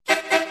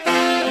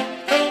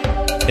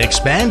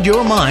Expand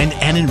your mind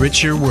and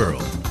enrich your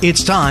world.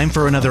 It's time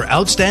for another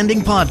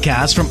outstanding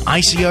podcast from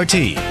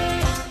ICRT.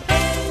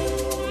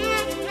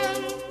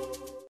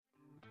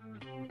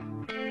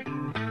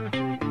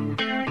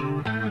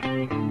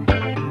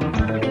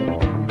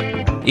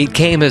 It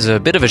came as a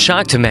bit of a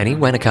shock to many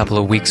when a couple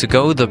of weeks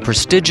ago, the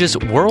prestigious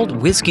World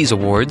Whiskies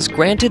Awards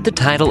granted the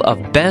title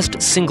of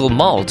Best Single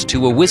Malt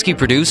to a whiskey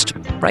produced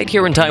right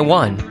here in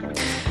Taiwan.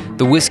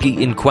 The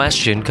whiskey in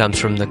question comes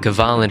from the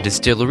Kavalan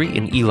distillery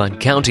in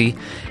Yilan County,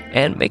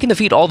 and making the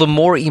feat all the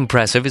more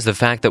impressive is the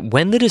fact that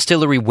when the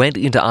distillery went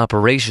into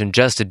operation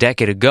just a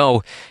decade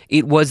ago,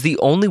 it was the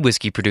only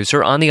whiskey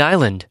producer on the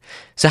island.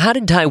 So how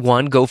did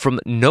Taiwan go from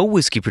no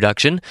whiskey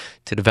production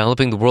to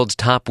developing the world's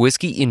top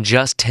whiskey in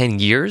just 10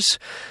 years?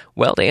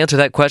 Well, to answer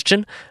that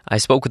question, I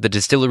spoke with the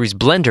distillery's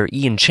blender,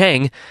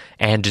 Chang,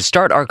 and to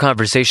start our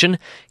conversation,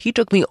 he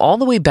took me all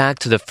the way back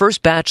to the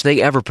first batch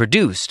they ever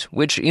produced,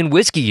 which in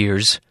whiskey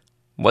years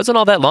wasn't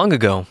all that long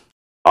ago.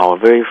 Our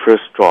very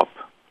first drop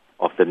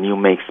of the new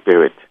make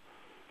spirit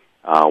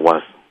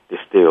was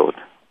distilled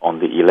on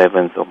the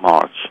 11th of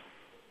March,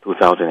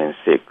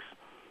 2006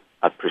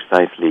 at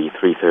precisely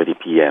 3:30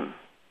 p.m.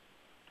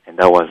 And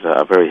that was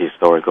a very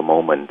historical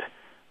moment,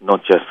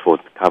 not just for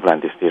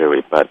Kavalan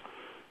Distillery, but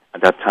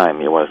at that time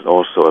it was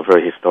also a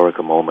very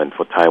historical moment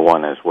for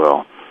Taiwan as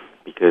well,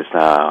 because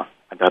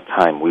at that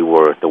time we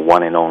were the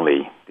one and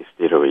only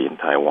distillery in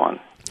Taiwan.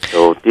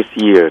 So this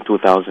year,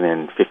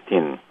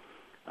 2015,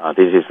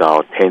 this is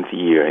our 10th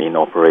year in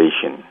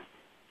operation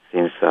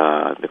since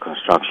the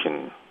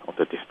construction of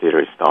the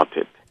distillery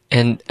started.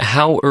 And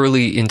how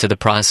early into the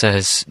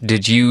process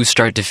did you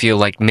start to feel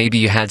like maybe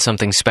you had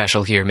something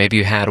special here, maybe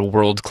you had a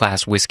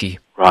world-class whiskey?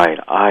 Right.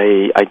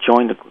 I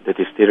joined the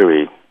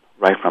distillery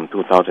right from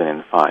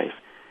 2005.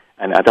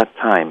 And at that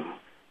time,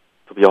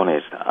 to be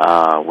honest,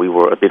 we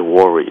were a bit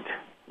worried,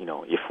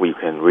 if we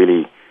can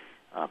really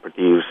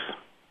produce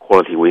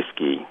quality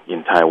whiskey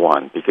in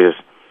Taiwan, because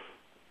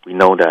we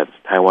know that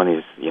Taiwan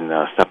is in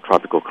a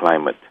subtropical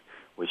climate,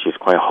 which is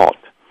quite hot.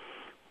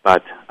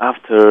 But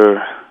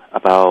after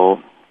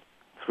about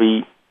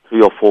three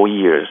or 4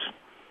 years,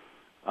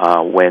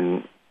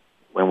 when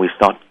we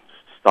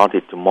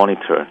started to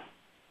monitor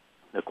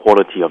the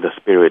quality of the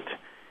spirit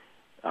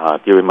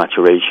during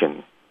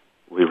maturation,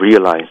 we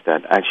realized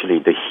that actually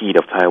the heat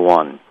of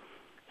Taiwan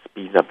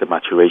speeds up the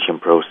maturation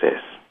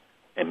process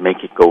and make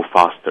it go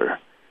faster.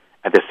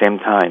 At the same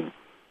time,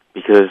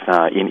 because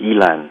in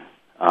Yilan,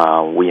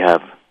 we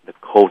have the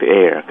cold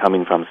air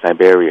coming from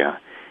Siberia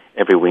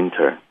every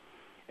winter,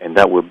 and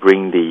that will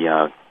bring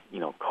the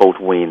cold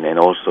wind and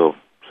also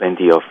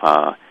plenty of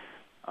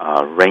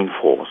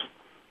rainfalls,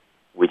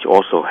 which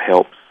also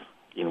helps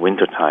in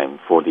wintertime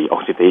for the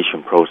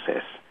oxidation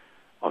process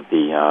of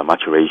the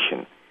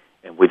maturation.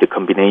 And with the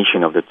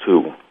combination of the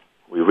two,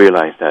 we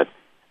realize that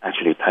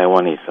actually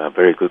Taiwan is a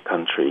very good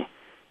country,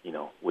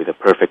 with a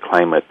perfect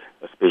climate,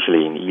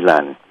 especially in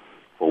Yilan,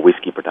 for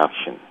whiskey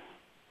production.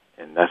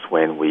 And that's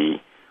when we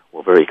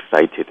were very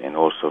excited and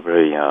also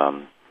very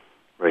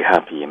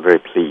happy and very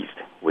pleased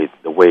with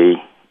the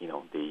way,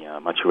 the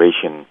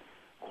maturation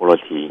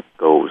quality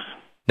goes.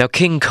 Now,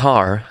 King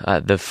Car,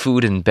 the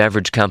food and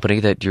beverage company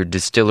that your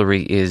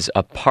distillery is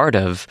a part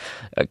of,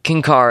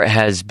 King Car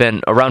has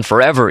been around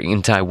forever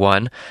in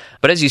Taiwan.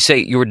 But as you say,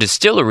 your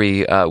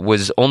distillery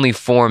was only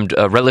formed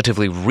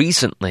relatively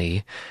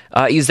recently.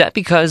 Is that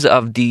because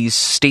of the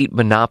state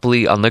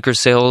monopoly on liquor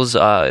sales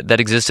that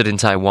existed in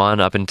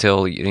Taiwan up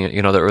until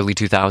the early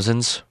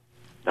 2000s?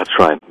 That's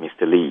right,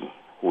 Mr. Lee,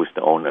 who is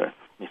the owner.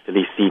 Mr.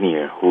 Lee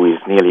Sr., who is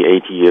nearly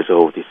 80 years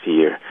old this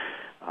year,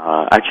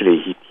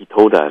 actually he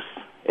told us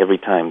every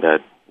time that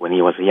when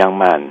he was a young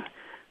man,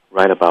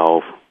 right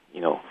about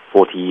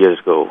 40 years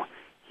ago,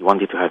 he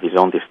wanted to have his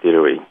own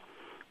distillery,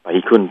 but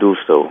he couldn't do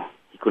so.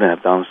 He couldn't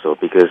have done so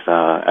because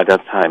at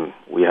that time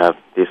we have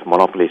this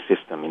monopoly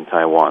system in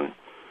Taiwan.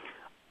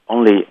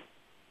 Only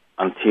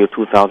until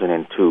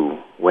 2002,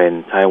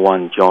 when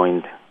Taiwan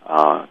joined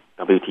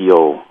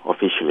WTO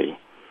officially,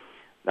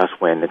 that's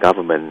when the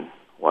government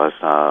was,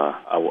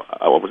 I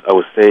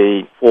would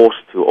say,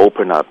 forced to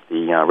open up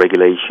the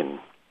regulation.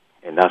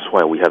 And that's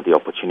why we have the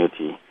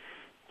opportunity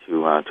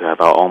to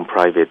have our own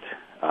private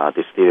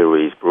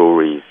distilleries,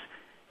 breweries,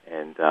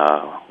 and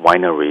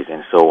wineries,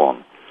 and so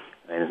on.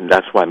 And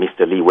that's why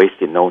Mr. Lee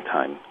wasted no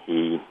time.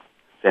 He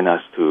sent us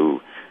to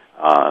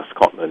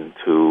Scotland,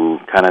 to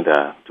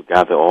Canada, to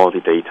gather all the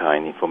data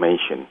and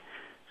information.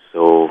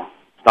 So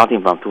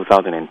starting from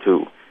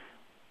 2002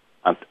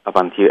 up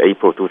until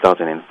April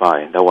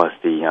 2005, that was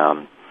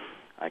the,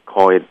 I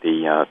call it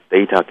the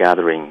data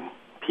gathering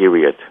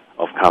period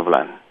of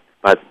Kavalan.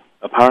 But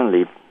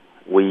apparently,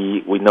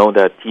 we know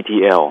that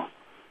TTL,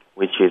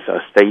 which is a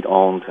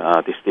state-owned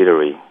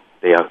distillery,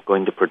 they are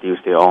going to produce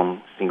their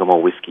own single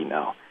malt whiskey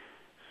now.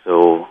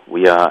 So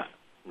we are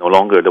no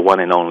longer the one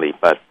and only,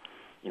 but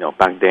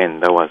back then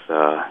that was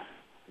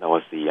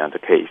the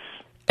case.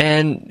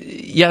 And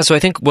yeah, so I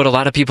think what a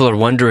lot of people are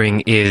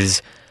wondering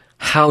is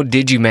how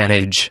did you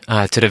manage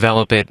to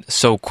develop it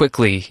so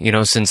quickly?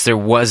 Since there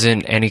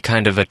wasn't any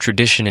kind of a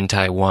tradition in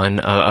Taiwan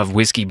of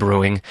whiskey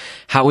brewing,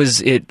 how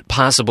is it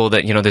possible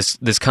that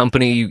this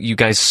company, you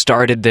guys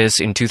started this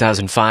in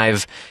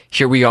 2005?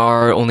 Here we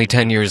are, only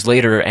 10 years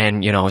later,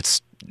 and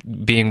it's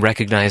being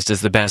recognized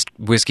as the best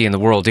whiskey in the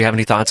world. Do you have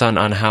any thoughts on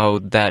how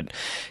that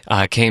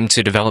came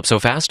to develop so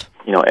fast?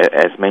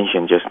 As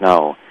mentioned just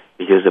now,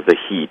 because of the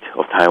heat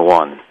of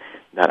Taiwan,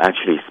 that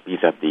actually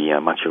speeds up the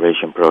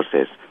maturation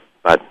process.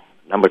 But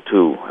number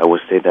two, I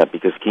would say that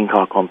because King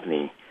Car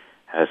Company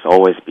has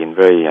always been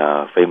very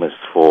famous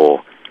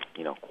for,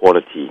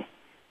 quality.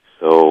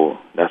 So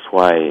that's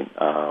why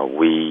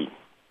we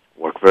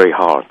work very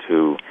hard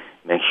to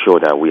make sure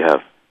that we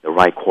have the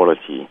right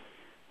quality,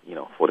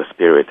 for the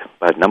spirit.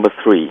 But number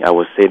three, I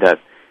would say that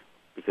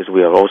because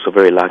we are also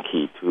very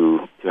lucky to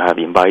have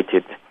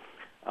invited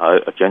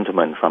a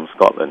gentleman from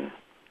Scotland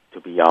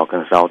to be our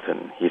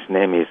consultant. His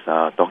name is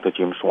Dr.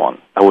 Jim Swan.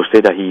 I would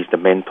say that he is the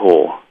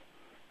mentor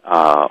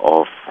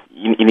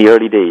in the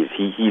early days.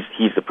 He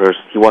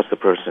was the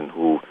person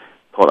who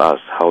taught us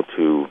how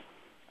to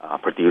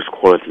produce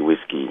quality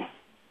whiskey,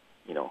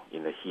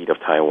 in the heat of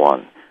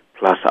Taiwan,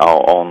 plus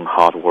our own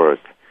hard work,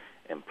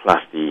 and plus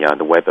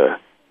the weather.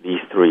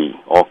 These three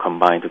all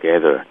combined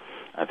together,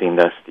 I think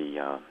that's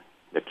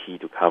the key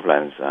to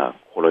Kavalan's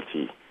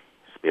quality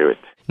spirit.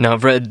 Now,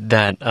 I've read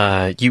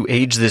that you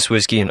aged this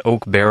whiskey in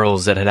oak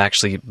barrels that had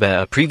actually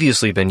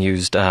previously been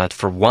used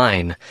for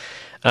wine.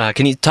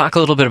 Can you talk a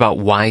little bit about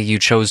why you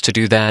chose to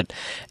do that,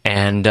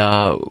 and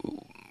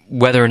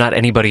whether or not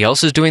anybody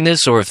else is doing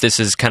this, or if this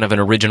is kind of an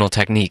original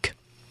technique?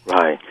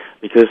 Right,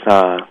 because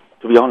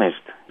to be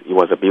honest, it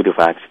was a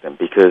beautiful accident,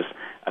 because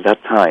at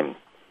that time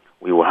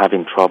we were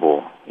having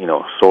trouble,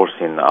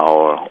 sourcing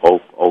our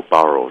oak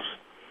barrels.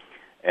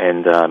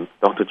 And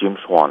Dr. Jim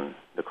Swan,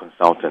 the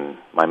consultant,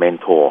 my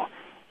mentor,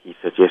 he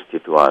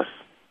suggested to us,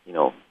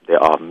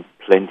 there are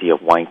plenty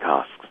of wine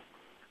casks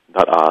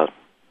that are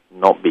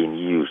not being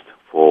used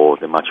for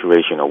the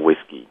maturation of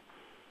whiskey.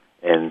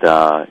 And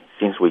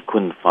since we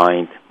couldn't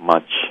find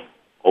much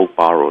oak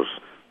barrels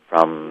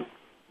from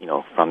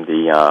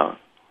the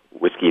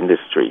whiskey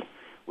industry,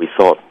 we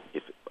thought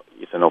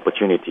it's an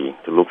opportunity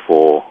to look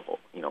for,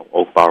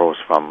 oak barrels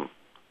from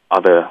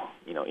other,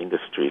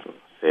 industries,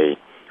 say,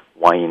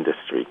 wine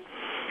industry.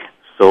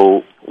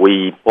 So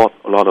we bought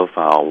a lot of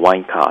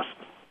wine casks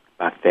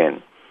back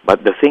then.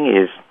 But the thing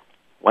is,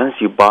 once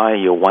you buy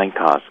your wine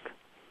cask,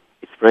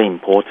 it's very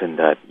important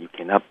that you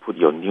cannot put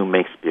your new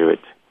make spirit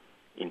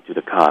into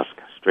the cask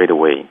straight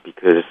away,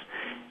 because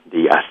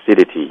the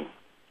acidity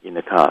in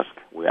the cask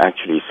will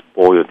actually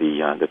spoil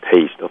the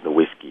taste of the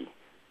whiskey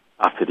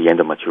after the end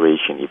of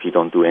maturation if you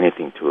don't do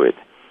anything to it.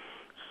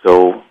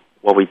 So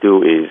what we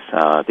do is,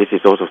 this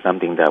is also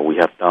something that we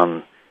have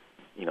done,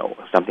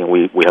 something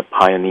we have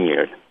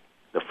pioneered.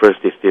 The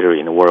first distillery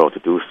in the world to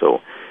do so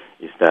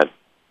is that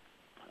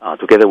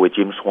together with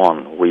Jim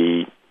Swan,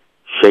 we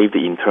shave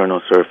the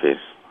internal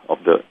surface of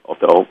the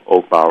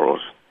oak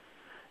barrels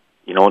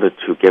in order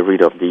to get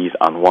rid of these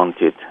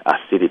unwanted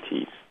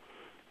acidities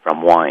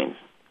from wines.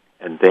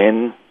 And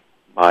then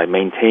by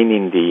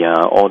maintaining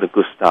all the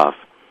good stuff,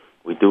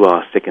 we do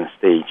our second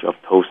stage of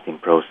toasting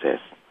process.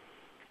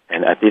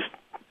 And at this,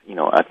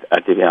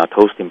 at the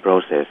toasting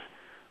process,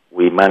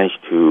 we manage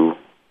to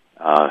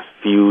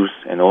fuse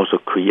and also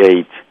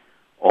create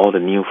all the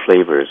new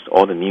flavors,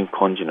 all the new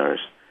congeners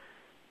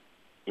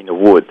in the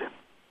wood.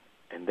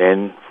 And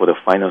then for the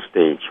final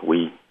stage,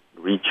 we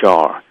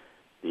rechar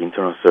the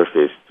internal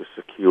surface to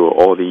secure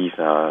all these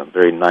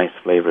very nice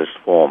flavors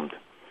formed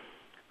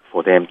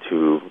for them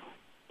to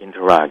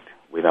interact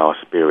with our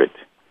spirit.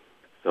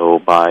 So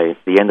by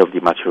the end of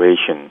the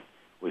maturation,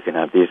 we can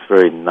have this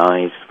very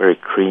nice, very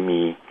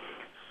creamy,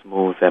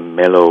 smooth and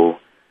mellow,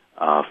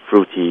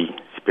 fruity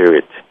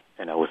spirit.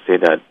 And I would say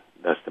that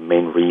that's the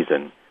main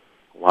reason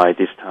why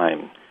this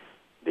time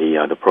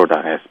the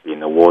product has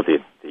been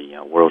awarded the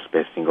world's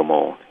best single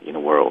malt in the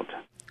world.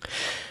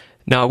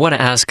 Now, I want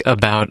to ask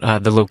about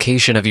the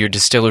location of your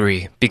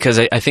distillery, because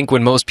I think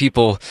when most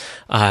people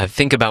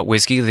think about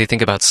whiskey, they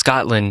think about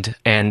Scotland,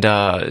 and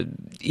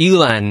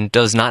Yilan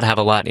does not have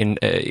a lot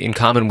in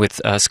common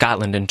with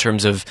Scotland in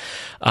terms of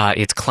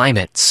its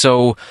climate.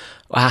 So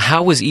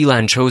how was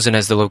Yilan chosen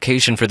as the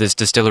location for this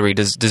distillery?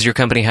 Does your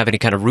company have any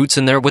kind of roots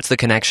in there? What's the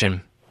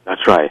connection?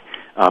 That's right.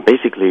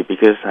 Basically,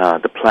 because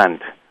the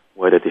plant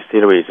where the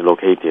distillery is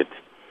located,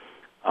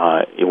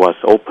 it was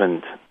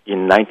opened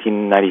in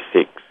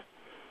 1996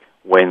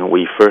 when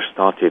we first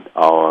started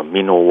our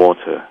mineral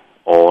water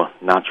or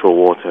natural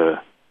water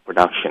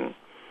production.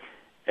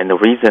 And the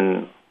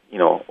reason,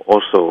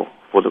 also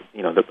for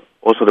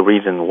the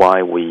reason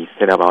why we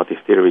set up our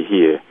distillery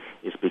here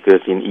is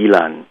because in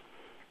Yilan,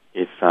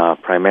 it's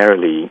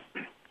primarily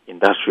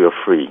industrial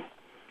free.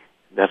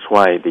 That's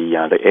why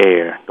the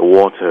air, the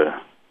water,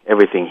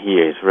 everything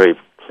here is very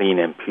clean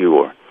and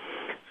pure.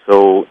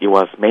 So it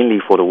was mainly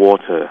for the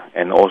water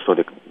and also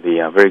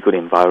the very good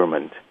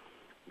environment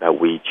that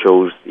we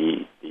chose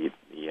the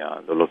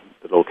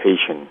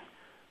location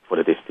for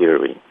the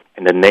distillery.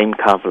 And the name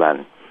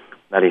Kavalan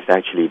that is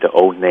actually the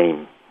old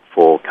name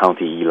for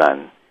County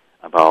Yilan.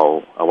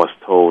 About, I was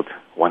told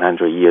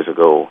 100 years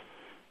ago,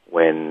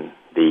 when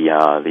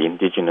the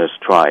indigenous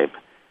tribe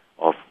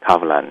of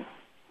Kavalan,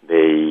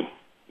 they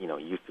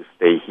used to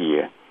stay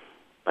here.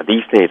 But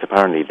these days,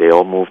 apparently, they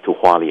all moved to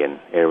Hualien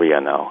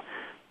area now.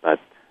 But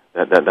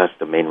that's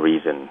the main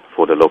reason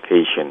for the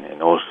location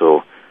and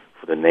also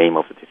for the name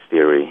of the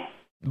distillery.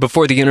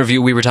 Before the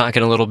interview, we were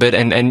talking a little bit,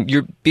 and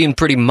you're being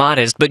pretty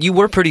modest, but you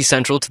were pretty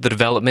central to the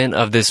development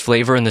of this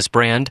flavor and this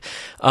brand.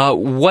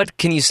 What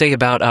can you say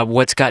about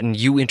what's gotten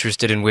you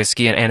interested in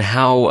whiskey and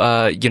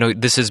how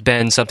this has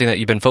been something that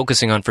you've been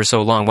focusing on for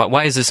so long?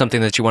 Why is this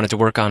something that you wanted to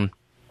work on?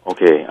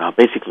 Okay,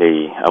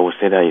 basically, I would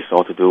say that it's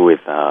all to do with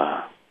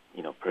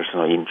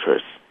personal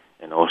interest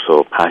and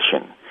also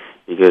passion.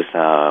 Because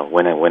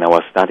when I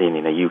was studying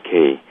in the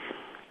UK,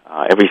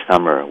 every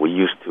summer we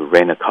used to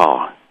rent a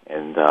car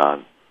and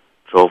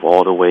drove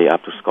all the way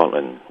up to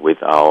Scotland with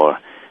our,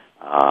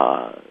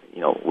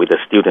 with the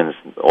students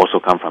also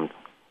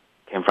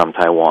came from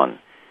Taiwan,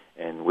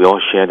 and we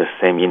all share the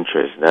same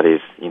interest. That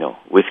is,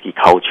 whiskey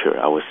culture,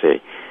 I would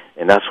say,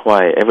 and that's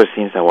why ever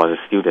since I was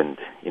a student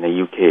in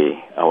the UK,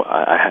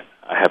 I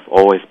have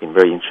always been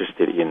very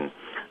interested in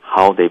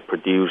how they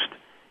produced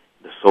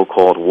the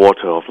so-called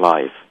water of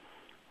life,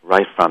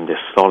 right from the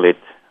solid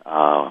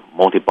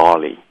malty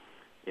barley.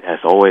 It has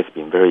always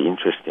been very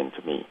interesting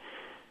to me.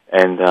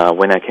 And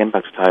when I came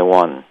back to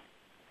Taiwan,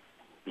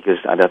 because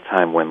at that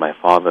time when my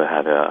father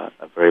had a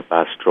very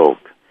bad stroke,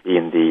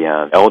 being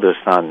the elder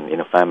son in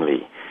the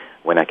family,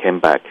 when I came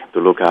back to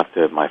look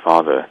after my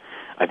father,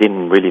 I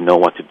didn't really know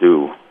what to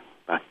do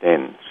back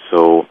then.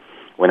 So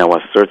when I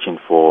was searching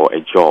for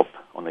a job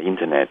on the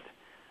internet,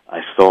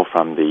 I saw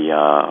from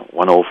the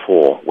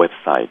 104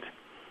 website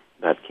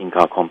that King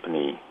Car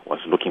Company was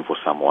looking for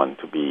someone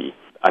to be,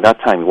 at that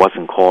time it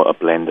wasn't called a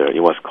blender,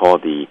 it was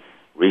called the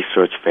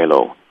Research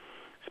Fellow,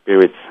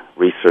 Spirits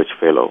Research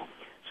Fellow.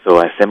 So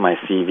I sent my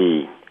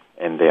CV,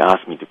 and they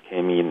asked me to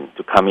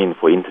come in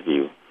for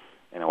interview,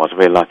 and I was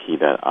very lucky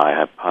that I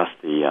had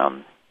passed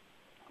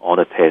all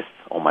the tests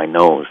on my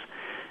nose,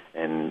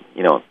 and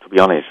to be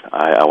honest,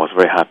 I was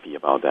very happy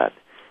about that.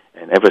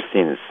 And ever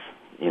since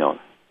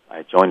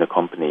I joined the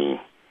company,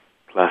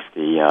 plus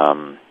they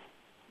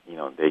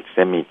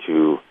sent me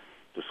to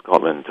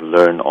Scotland to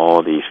learn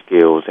all the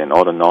skills and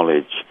all the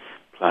knowledge,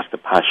 plus the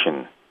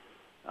passion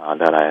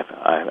that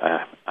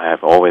I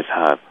have always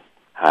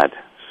had.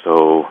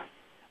 So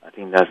I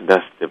think that's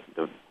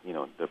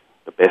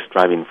the best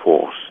driving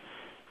force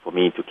for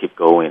me to keep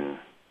going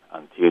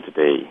until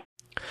today.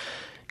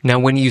 Now,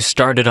 when you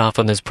started off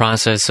on this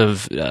process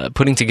of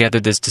putting together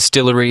this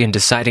distillery and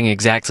deciding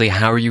exactly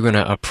how are you going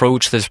to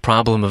approach this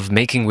problem of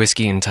making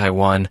whiskey in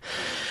Taiwan,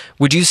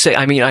 would you say,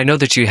 I know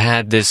that you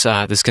had this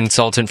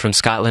consultant from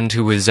Scotland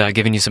who was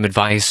giving you some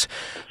advice,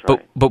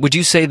 right. but would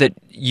you say that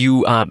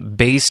you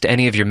based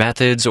any of your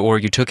methods or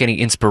you took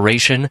any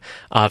inspiration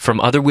from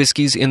other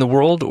whiskeys in the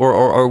world,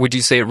 or would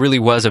you say it really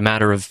was a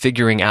matter of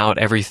figuring out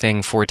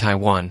everything for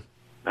Taiwan?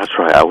 That's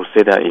right. I would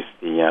say that is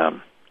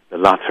the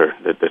latter,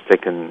 the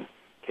second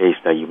case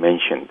that you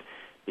mentioned,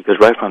 because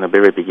right from the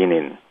very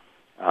beginning,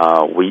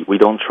 we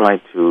don't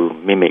try to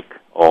mimic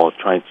or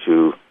try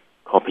to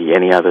copy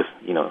any other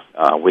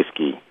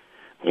whiskey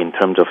in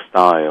terms of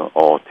style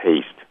or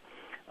taste.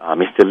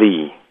 Mr.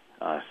 Lee,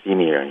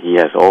 Senior, he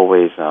has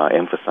always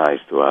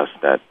emphasized to us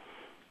that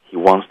he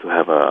wants to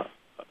have a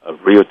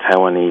real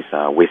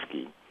Taiwanese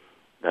whiskey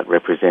that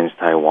represents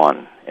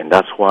Taiwan, and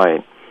that's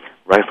why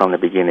right from the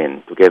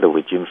beginning, together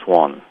with Jim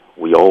Swan,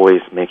 we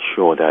always make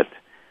sure that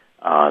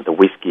the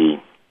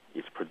whiskey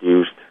is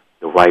produced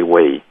the right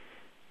way.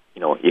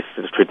 It's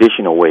the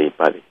traditional way,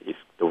 but it's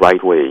the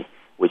right way,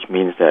 which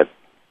means that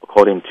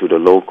according to the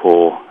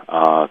local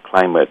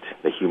climate,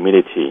 the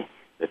humidity,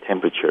 the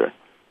temperature,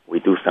 we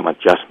do some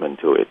adjustment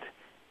to it.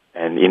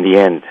 And in the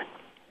end,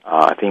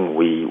 I think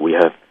we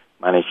have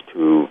managed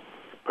to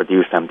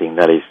produce something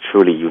that is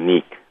truly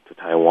unique to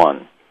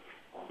Taiwan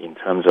in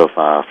terms of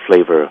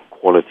flavor,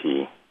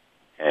 quality,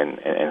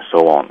 and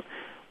so on,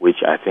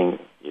 which I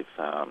think is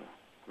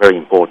very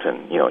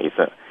important. It's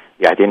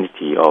the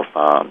identity of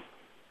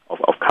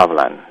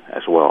Kavalan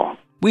as well.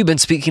 We've been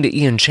speaking to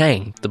Yilan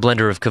Chang, the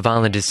blender of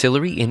Kavalan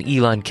Distillery in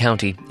Yilan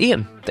County.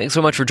 Ian, thanks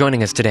so much for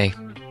joining us today.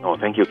 Oh,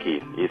 thank you,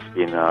 Keith. It's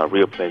been a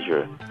real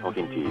pleasure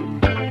talking to you.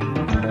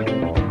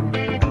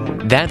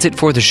 That's it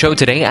for the show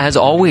today. As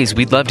always,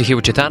 we'd love to hear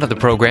what you thought of the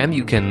program.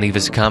 You can leave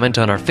us a comment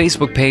on our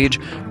Facebook page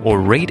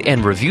or rate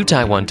and review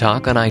Taiwan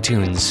Talk on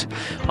iTunes.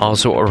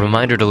 Also, a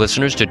reminder to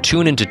listeners to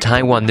tune into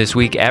Taiwan This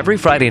Week every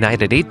Friday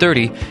night at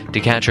 8:30 to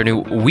catch our new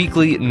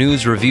weekly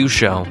news review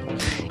show.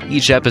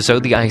 Each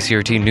episode, the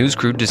ICRT news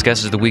crew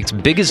discusses the week's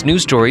biggest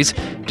news stories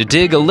to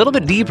dig a little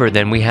bit deeper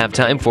than we have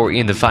time for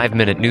in the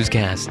 5-minute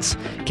newscasts.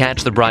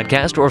 Catch the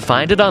broadcast or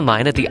find it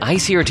online at the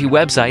ICRT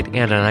website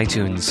and on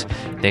iTunes.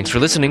 Thanks for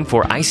listening.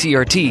 For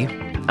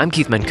ICRT, I'm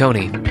Keith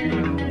Manconi.